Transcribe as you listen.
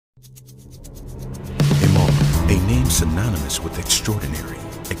synonymous with extraordinary,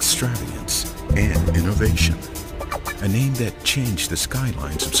 extravagance, and innovation. A name that changed the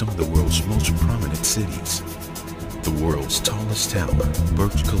skylines of some of the world's most prominent cities. The world's tallest tower,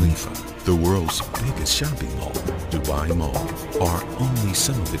 Burj Khalifa, the world's biggest shopping mall, Dubai Mall, are only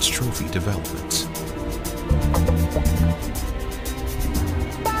some of its trophy developments.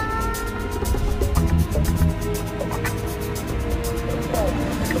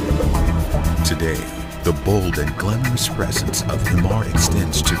 Today, the bold and glamorous presence of Emaar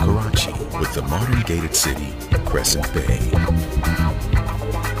extends to Karachi with the modern gated city, Crescent Bay.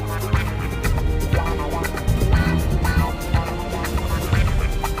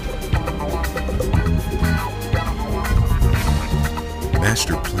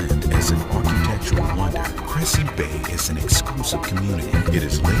 Master planned as an architectural wonder, Crescent Bay is an exclusive community. It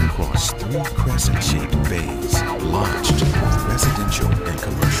is laid across 3 crescent-shaped bays, lodged with residential and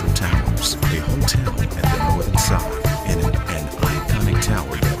commercial towers, a hotel at the northern side, and an iconic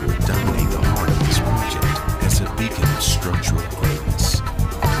tower that will dominate the heart of this project as a beacon of structural greatness.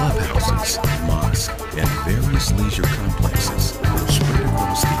 Clubhouses, mosques, and various leisure complexes will spread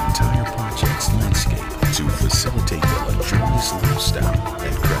across the entire project's landscape to facilitate the luxurious lifestyle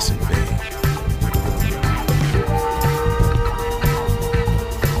at Crescent Bay.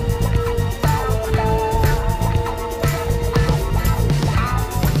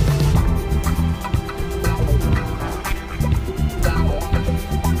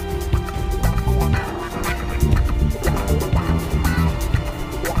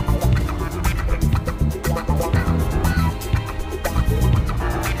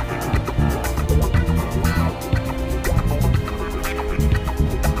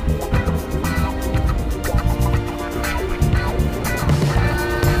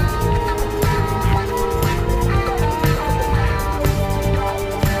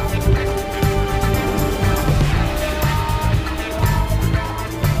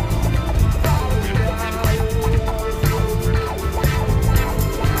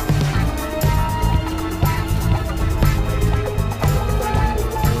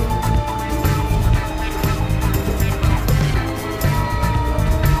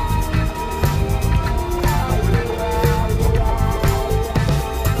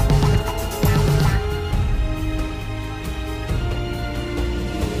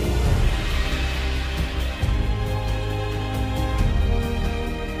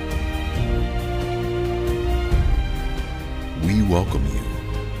 We welcome you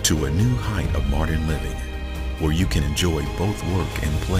to a new height of modern living, where you can enjoy both work and play